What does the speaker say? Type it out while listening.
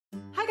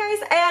Hi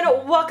guys,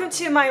 and welcome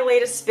to my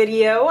latest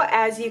video.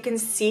 As you can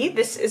see,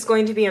 this is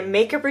going to be a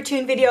makeup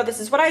routine video. This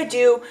is what I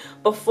do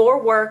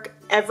before work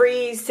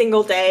every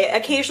single day.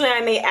 Occasionally I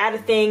may add a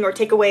thing or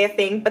take away a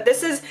thing, but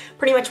this is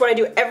pretty much what I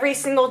do every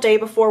single day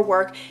before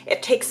work.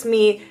 It takes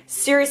me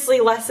seriously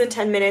less than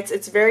 10 minutes.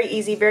 It's very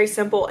easy, very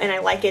simple, and I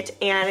like it.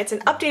 And it's an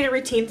updated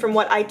routine from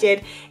what I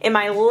did in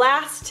my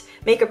last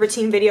makeup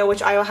routine video,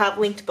 which I will have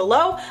linked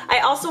below. I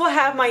also will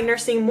have my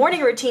nursing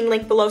morning routine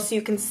linked below so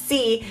you can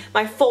see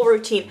my full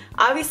routine.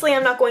 Obviously,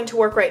 I'm not going to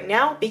work right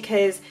now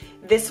because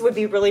this would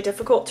be really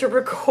difficult to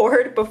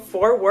record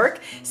before work.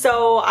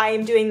 So I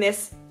am doing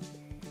this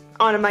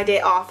on my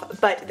day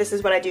off, but this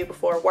is what I do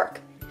before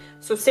work.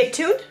 So stay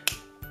tuned,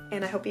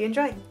 and I hope you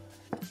enjoy.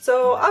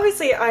 So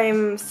obviously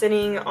I'm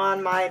sitting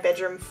on my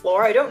bedroom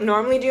floor. I don't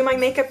normally do my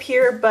makeup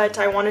here, but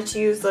I wanted to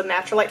use the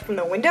natural light from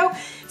the window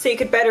so you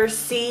could better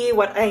see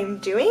what I'm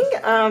doing.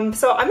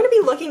 So I'm going to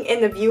be looking in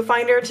the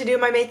viewfinder to do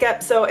my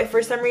makeup, so if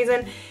for some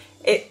reason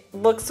it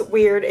looks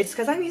weird, it's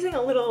because I'm using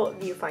a little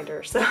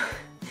viewfinder, so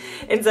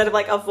instead of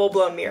like a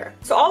full-blown mirror.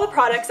 So all the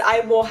products, I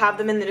will have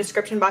them in the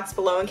description box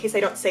below in case I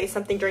don't say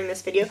something during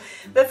this video.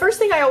 The first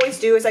thing I always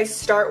do is I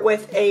start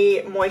with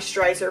a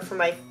moisturizer for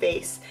my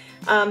face.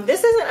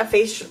 This isn't a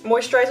face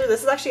moisturizer,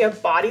 this is actually a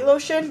body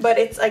lotion, but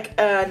it's like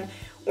an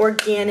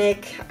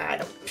organic, I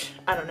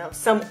don't know,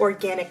 some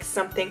organic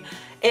something.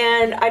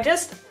 And I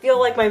just feel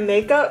like my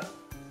makeup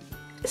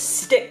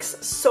sticks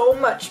so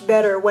much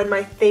better when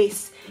my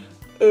face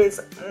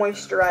is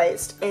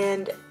moisturized.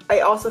 And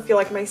I also feel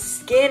like my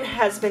skin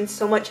has been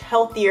so much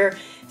healthier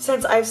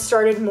since I've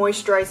started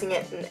moisturizing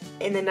it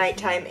in the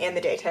nighttime and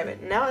the daytime.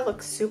 And now I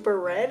look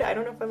super red. I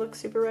don't know if I look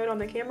super red on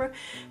the camera,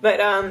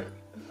 but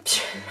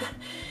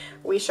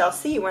we shall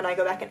see when I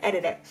go back and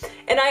edit it.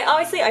 And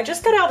I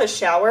just got out of the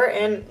shower,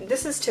 and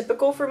this is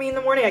typical for me in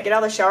the morning. I get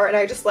out of the shower and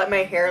I just let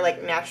my hair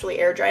like naturally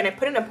air dry, and I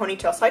put it in a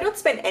ponytail, so I don't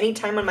spend any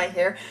time on my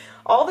hair.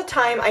 All the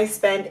time I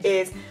spend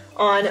is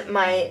on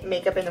my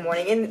makeup in the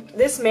morning, and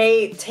this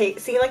may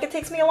seem like it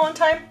takes me a long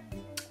time,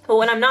 but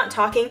when I'm not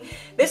talking,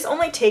 this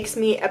only takes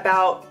me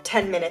about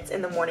 10 minutes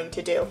in the morning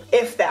to do,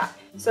 if that.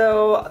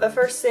 So the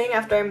first thing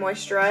after I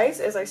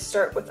moisturize is I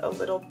start with a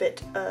little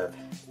bit of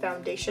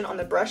foundation on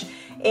the brush.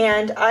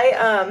 And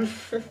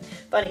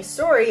funny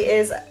story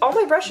is all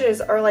my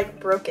brushes are like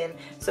broken.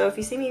 So if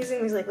you see me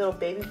using these like little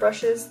baby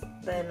brushes,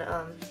 then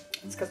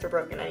it's because they're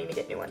broken. I need to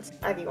get new ones.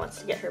 Ivy wants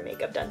to get her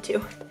makeup done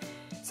too.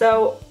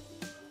 So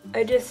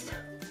I just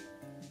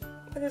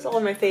put this all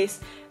on my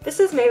face. This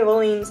is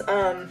Maybelline's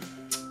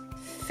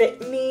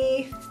Fit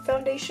Me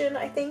foundation,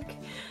 I think.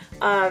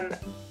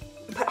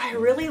 But I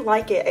really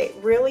like it. It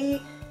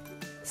really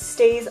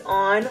stays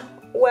on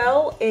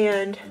well,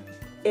 and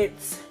I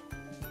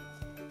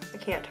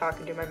can't talk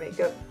and do my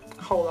makeup.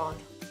 Hold on.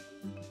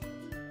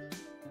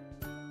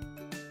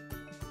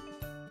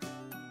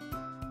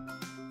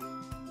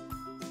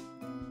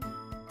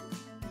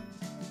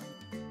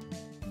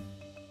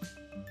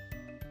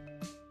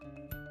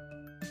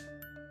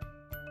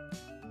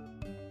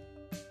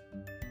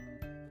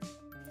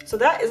 So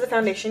that is the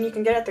foundation. You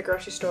can get it at the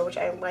grocery store, which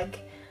I like.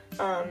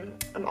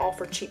 I'm all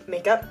for cheap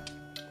makeup.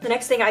 The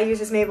next thing I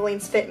use is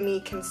Maybelline's Fit Me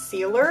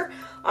Concealer.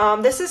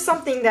 This is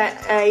something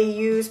that I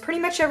use pretty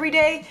much every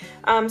day.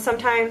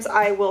 Sometimes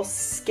I will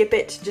skip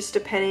it just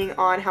depending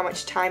on how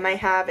much time I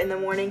have in the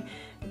morning,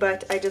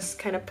 but I just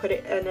kind of put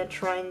it in a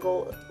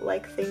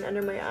triangle-like thing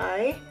under my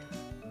eye,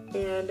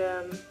 and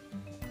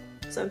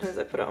sometimes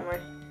I put it on my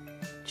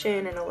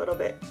chin and a little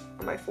bit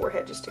on my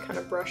forehead just to kind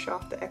of brush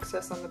off the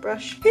excess on the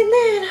brush. And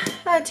then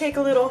I take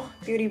a little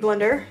beauty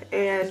blender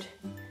and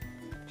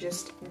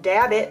just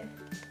dab it.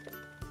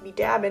 Be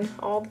dabbing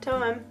all the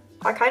time.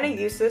 I kind of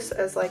use this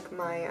as like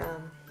my,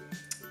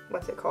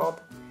 what's it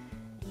called?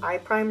 Eye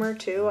primer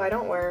too. I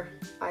don't wear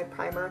eye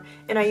primer.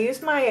 And I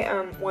use my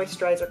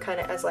moisturizer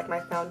kind of as like my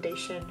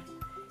foundation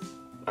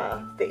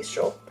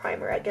facial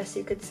primer, I guess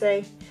you could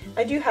say.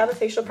 I do have a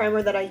facial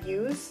primer that I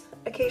use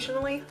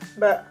occasionally,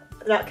 but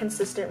not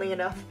consistently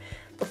enough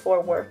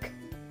before work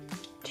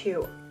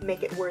to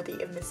make it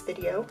worthy in this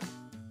video.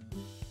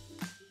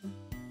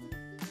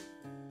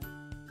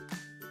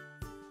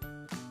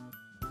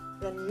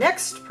 The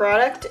next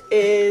product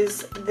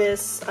is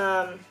this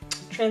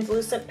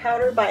translucent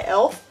powder by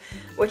E.L.F,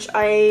 which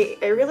I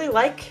really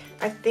like.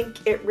 I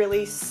think it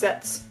really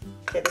sets,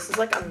 okay, this is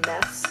like a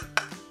mess,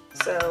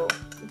 so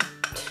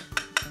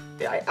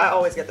yeah, I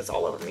always get this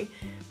all over me.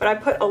 But I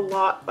put a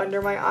lot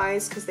under my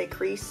eyes because they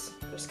crease.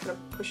 I just kind of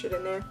push it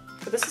in there.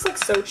 But this is like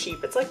so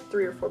cheap. It's like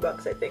 $3 or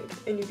 $4 I think,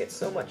 and you get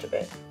so much of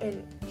it.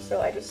 And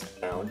so I just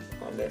found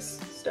on this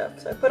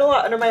stuff. So I put a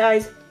lot under my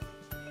eyes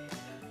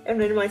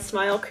and then my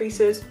smile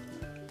creases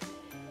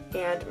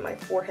and my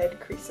forehead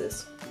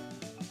creases.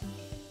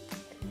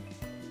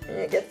 And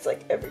it gets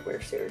like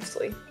everywhere,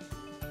 seriously.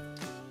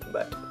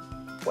 But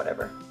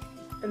whatever.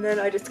 And then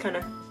I just kind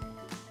of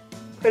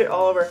put it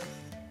all over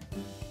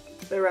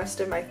the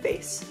rest of my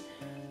face.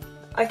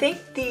 I think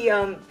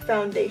the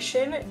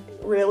foundation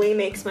really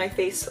makes my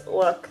face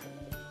look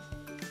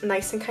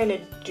nice and kind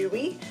of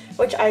dewy,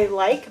 which I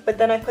like, but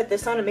then I put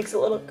this on, it makes it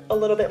a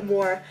little bit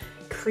more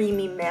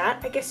creamy matte,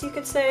 I guess you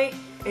could say,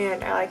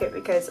 and I like it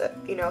because,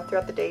 you know,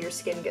 throughout the day your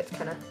skin gets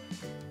kind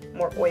of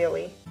more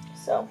oily.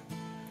 So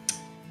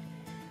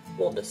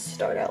we'll just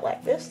start out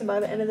like this, and by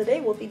the end of the day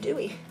we'll be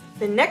dewy.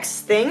 The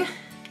next thing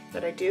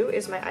that I do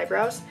is my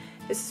eyebrows.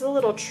 This is a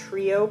little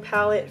trio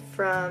palette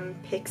from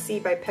Pixie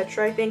by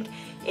Petra, I think,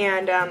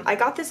 and I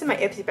got this in my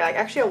Ipsy bag.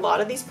 Actually, a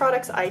lot of these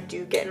products I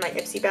do get in my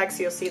Ipsy bag,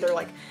 so you'll see they're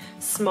like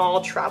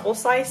small travel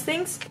size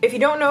things. If you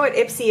don't know what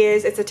Ipsy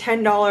is, it's a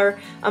 $10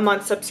 a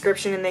month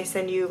subscription, and they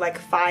send you like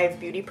 5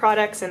 beauty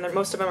products, and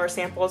most of them are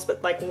samples,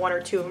 but like 1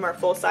 or 2 of them are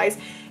full size,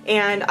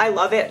 and I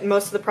love it.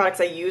 Most of the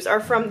products I use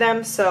are from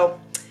them, so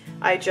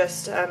I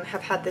just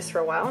have had this for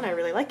a while and I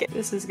really like it.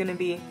 This is gonna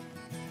be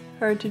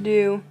hard to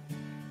do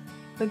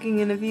looking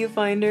in a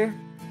viewfinder.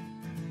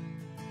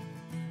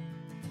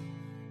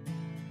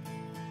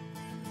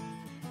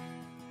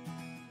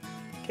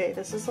 Okay,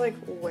 this is like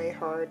way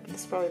hard.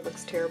 This probably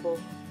looks terrible.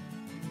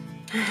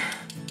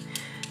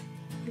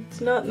 It's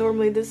not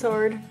normally this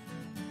hard.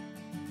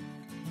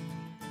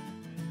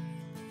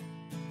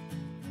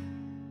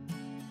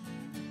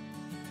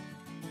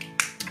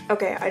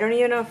 Okay, I don't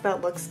even know if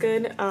that looks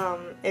good.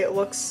 It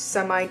looks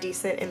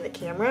semi-decent in the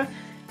camera.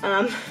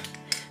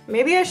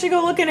 Maybe I should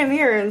go look in a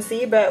mirror and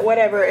see, but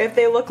whatever. If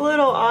they look a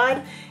little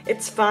odd,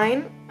 it's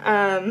fine.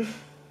 I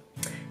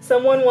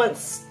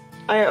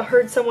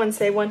heard someone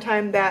say one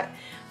time that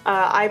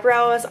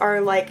eyebrows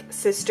are like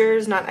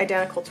sisters, not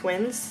identical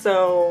twins,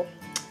 so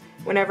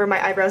whenever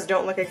my eyebrows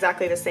don't look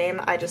exactly the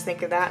same, I just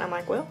think of that and I'm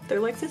like, well,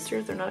 they're like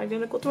sisters, they're not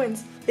identical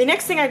twins. The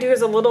next thing I do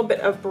is a little bit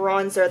of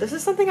bronzer. This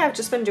is something I've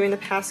just been doing the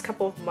past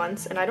couple of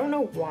months, and I don't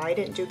know why I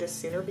didn't do this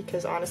sooner,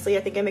 because honestly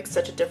I think it makes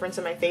such a difference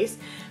in my face,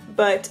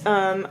 but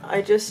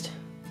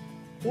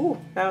ooh,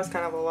 that was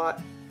kind of a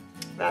lot.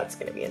 That's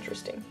gonna be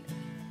interesting.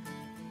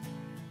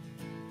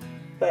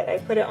 But I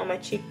put it on my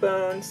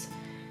cheekbones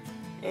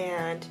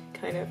and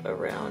kind of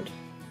around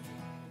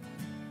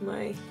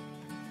my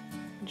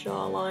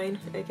jawline,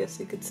 I guess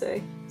you could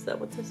say. Is that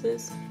what this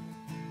is?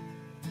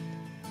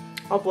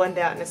 I'll blend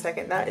that in a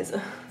second. That is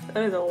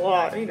a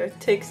lot. I need to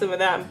take some of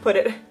that and put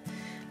it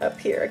up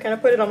here. I kind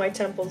of put it on my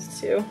temples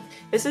too.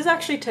 This is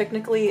actually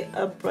technically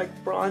a like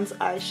bronze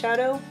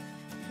eyeshadow,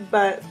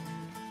 but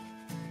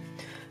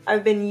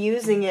I've been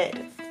using it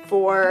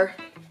for,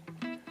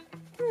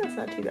 it's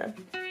not too bad.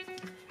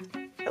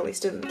 At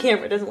least in the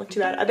camera it doesn't look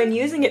too bad. I've been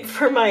using it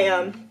for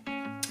my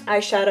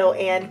eyeshadow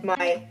and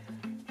my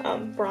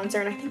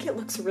bronzer, and I think it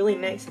looks really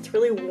nice. It's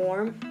really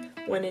warm.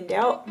 When in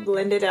doubt,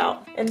 blend it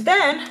out. And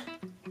then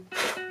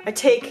I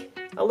take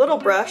a little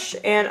brush,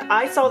 and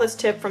I saw this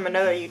tip from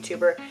another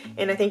YouTuber,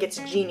 and I think it's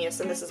genius,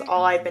 and this is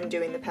all I've been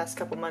doing the past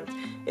couple months,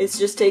 is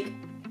just take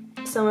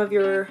some of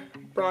your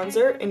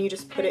bronzer and you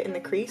just put it in the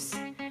crease,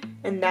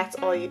 and that's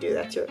all you do.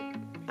 That's your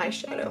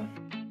eyeshadow.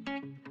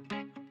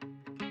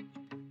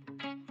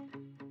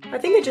 I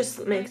think it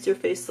just makes your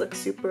face look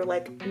super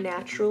like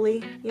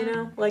naturally, you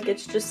know? Like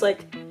it's just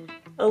like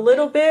a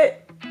little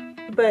bit,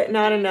 but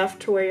not enough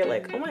to where you're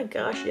like, oh my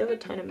gosh, you have a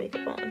ton of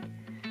makeup on.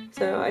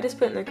 So I just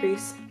put it in the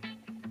crease.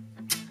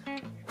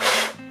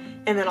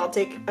 And then I'll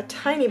take a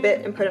tiny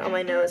bit and put it on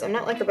my nose. I'm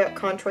not like about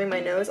contouring my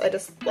nose, I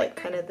just like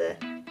kind of I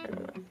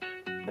don't know.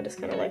 I just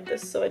kind of like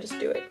this, so I just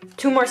do it.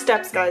 2 more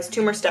steps, guys,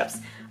 2 more steps.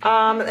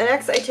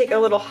 Next I take a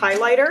little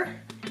highlighter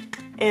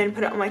and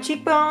put it on my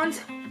cheekbones.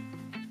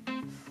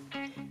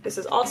 This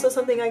is also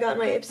something I got in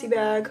my Ipsy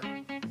bag.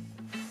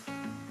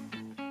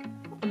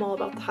 I'm all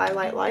about the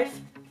highlight life.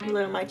 A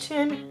little on my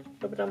chin,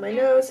 a little bit on my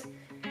nose,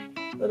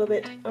 a little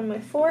bit on my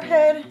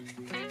forehead.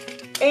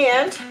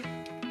 And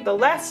the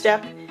last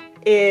step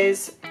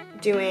is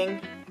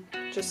doing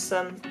just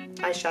some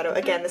eyeshadow.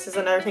 Again, this is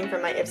another thing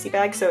from my Ipsy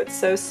bag, so it's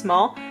so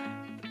small.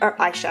 Or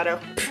eyeshadow,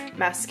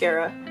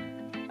 mascara.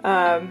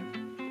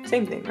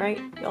 Same thing,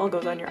 right? It all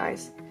goes on your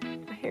eyes.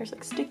 My hair's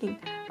like sticking.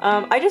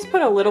 I just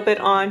put a little bit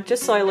on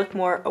just so I look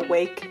more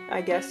awake,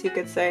 I guess you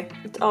could say.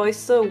 It's always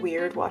so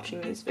weird watching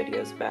these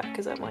videos back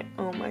because I'm like,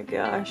 oh my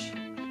gosh.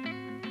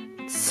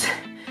 It's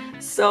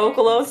so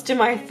close to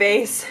my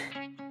face.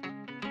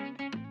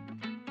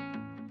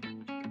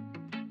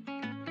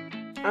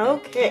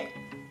 Okay.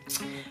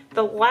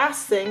 The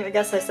last thing, I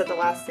guess I said the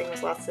last thing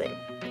was last thing,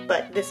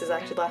 but this is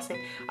actually the last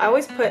thing. I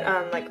always put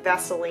like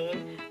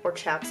Vaseline or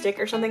chapstick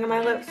or something on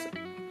my lips.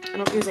 I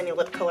don't use any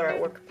lip color at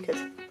work because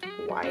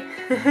why?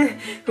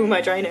 Who am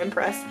I trying to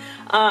impress?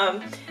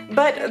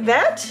 But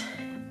that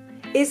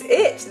is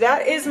it.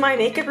 That is my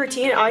makeup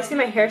routine. Obviously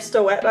my hair's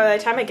still wet. By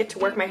the time I get to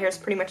work, my hair's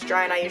pretty much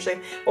dry, and I usually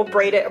will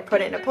braid it or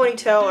put it in a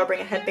ponytail or bring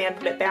a headband,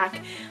 put it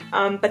back.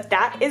 But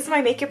that is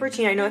my makeup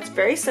routine. I know it's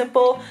very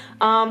simple,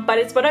 but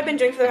it's what I've been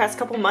doing for the past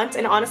couple months,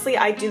 and honestly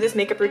I do this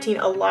makeup routine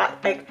a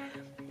lot, like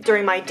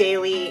during my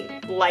daily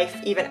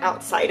life, even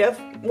outside of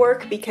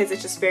work, because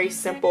it's just very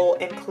simple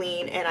and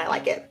clean and I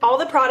like it. All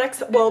the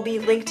products will be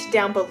linked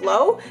down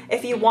below.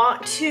 If you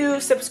want to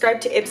subscribe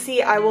to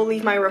Ipsy, I will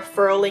leave my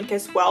referral link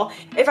as well.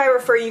 If I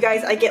refer you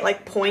guys, I get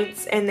like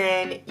points, and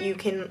then you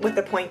can, with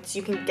the points,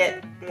 you can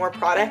get more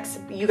products.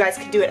 You guys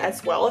can do it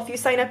as well. If you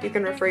sign up, you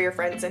can refer your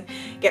friends and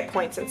get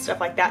points and stuff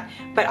like that.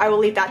 But I will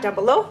leave that down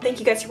below. Thank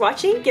you guys for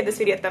watching. Give this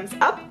video a thumbs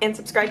up and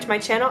subscribe to my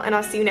channel, and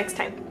I'll see you next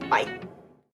time. Bye.